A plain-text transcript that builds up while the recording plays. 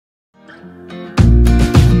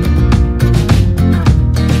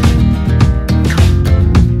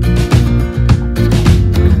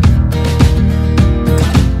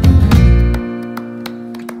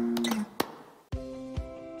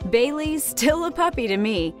Bailey's still a puppy to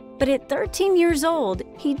me, but at 13 years old,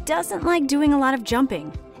 he doesn't like doing a lot of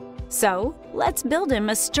jumping. So let's build him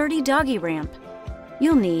a sturdy doggy ramp.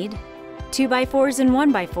 You'll need 2x4s and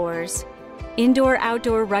 1x4s,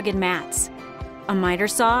 indoor-outdoor rugged mats, a miter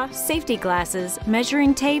saw, safety glasses,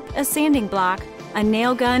 measuring tape, a sanding block, a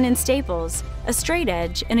nail gun and staples, a straight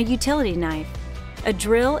edge, and a utility knife, a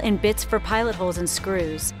drill and bits for pilot holes and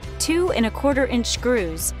screws, 2 1/4-inch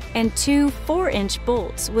screws, and 2 4-inch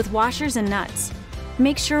bolts with washers and nuts.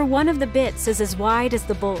 Make sure one of the bits is as wide as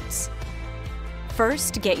the bolts.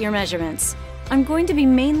 First, get your measurements. I'm going to be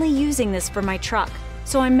mainly using this for my truck,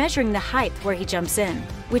 so I'm measuring the height where he jumps in,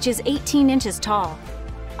 which is 18 inches tall.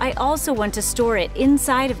 I also want to store it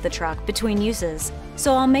inside of the truck between uses,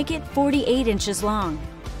 so I'll make it 48 inches long.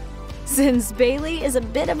 Since Bailey is a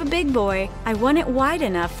bit of a big boy, I want it wide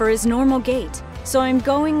enough for his normal gait, so I'm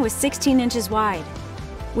going with 16 inches wide.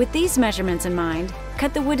 With these measurements in mind,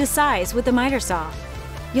 cut the wood to size with a miter saw.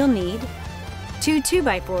 You'll need 2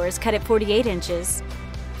 2x4s cut at 48 inches,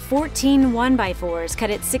 14 1x4s cut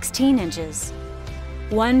at 16 inches,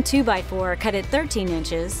 1 2x4 cut at 13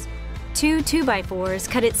 inches, 2 2x4s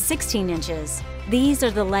cut at 16 inches. These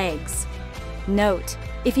are the legs. Note,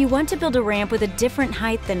 if you want to build a ramp with a different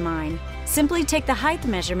height than mine, simply take the height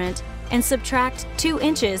measurement and subtract 2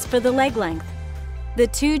 inches for the leg length. The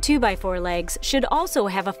 2 2x4 legs should also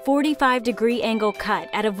have a 45-degree angle cut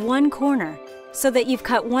out of one corner, so that you've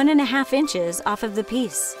cut 1.5 inches off of the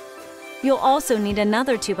piece. You'll also need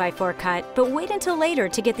another 2x4 cut, but wait until later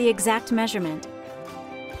to get the exact measurement.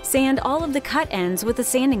 Sand all of the cut ends with a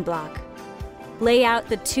sanding block. Lay out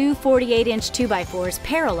the 2 48-inch 2x4s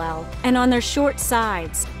parallel and on their short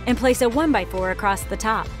sides, and place a 1x4 across the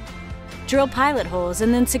top. Drill pilot holes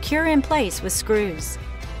and then secure in place with screws.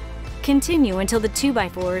 Continue until the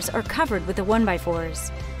 2x4s are covered with the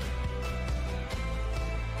 1x4s.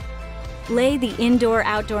 Lay the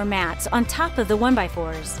indoor-outdoor mats on top of the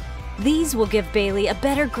 1x4s. These will give Bailey a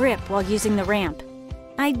better grip while using the ramp.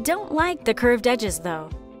 I don't like the curved edges though.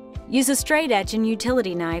 Use a straight edge and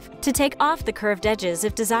utility knife to take off the curved edges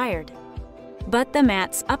if desired. Butt the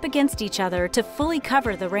mats up against each other to fully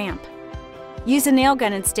cover the ramp. Use a nail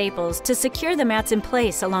gun and staples to secure the mats in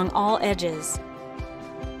place along all edges.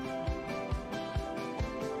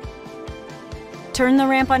 Turn the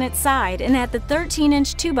ramp on its side and add the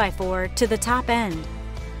 13-inch 2x4 to the top end.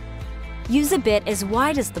 Use a bit as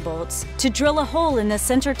wide as the bolts to drill a hole in the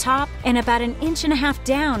center top and about 1.5 inches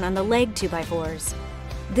down on the leg 2x4s.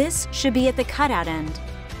 This should be at the cutout end.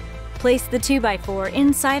 Place the 2x4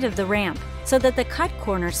 inside of the ramp so that the cut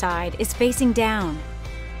corner side is facing down.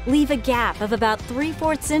 Leave a gap of about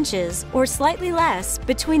 3/4 inches or slightly less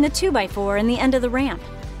between the 2x4 and the end of the ramp.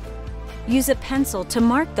 Use a pencil to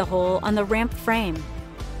mark the hole on the ramp frame.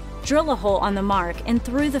 Drill a hole on the mark and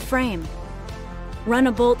through the frame. Run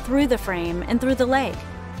a bolt through the frame and through the leg.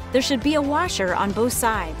 There should be a washer on both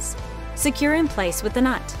sides. Secure in place with the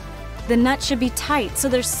nut. The nut should be tight so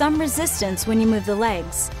there's some resistance when you move the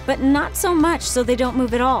legs, but not so much so they don't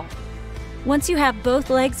move at all. Once you have both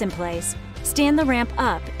legs in place, stand the ramp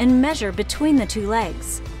up and measure between the two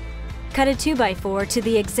legs. Cut a 2x4 to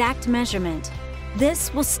the exact measurement.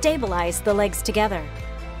 This will stabilize the legs together.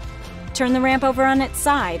 Turn the ramp over on its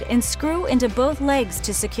side and screw into both legs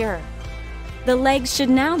to secure. The legs should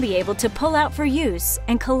now be able to pull out for use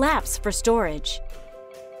and collapse for storage.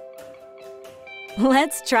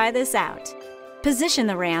 Let's try this out. Position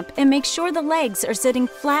the ramp and make sure the legs are sitting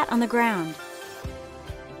flat on the ground.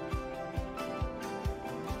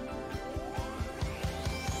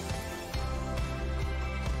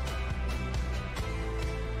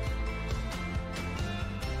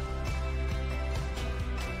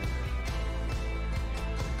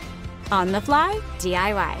 On the fly,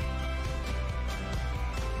 DIY.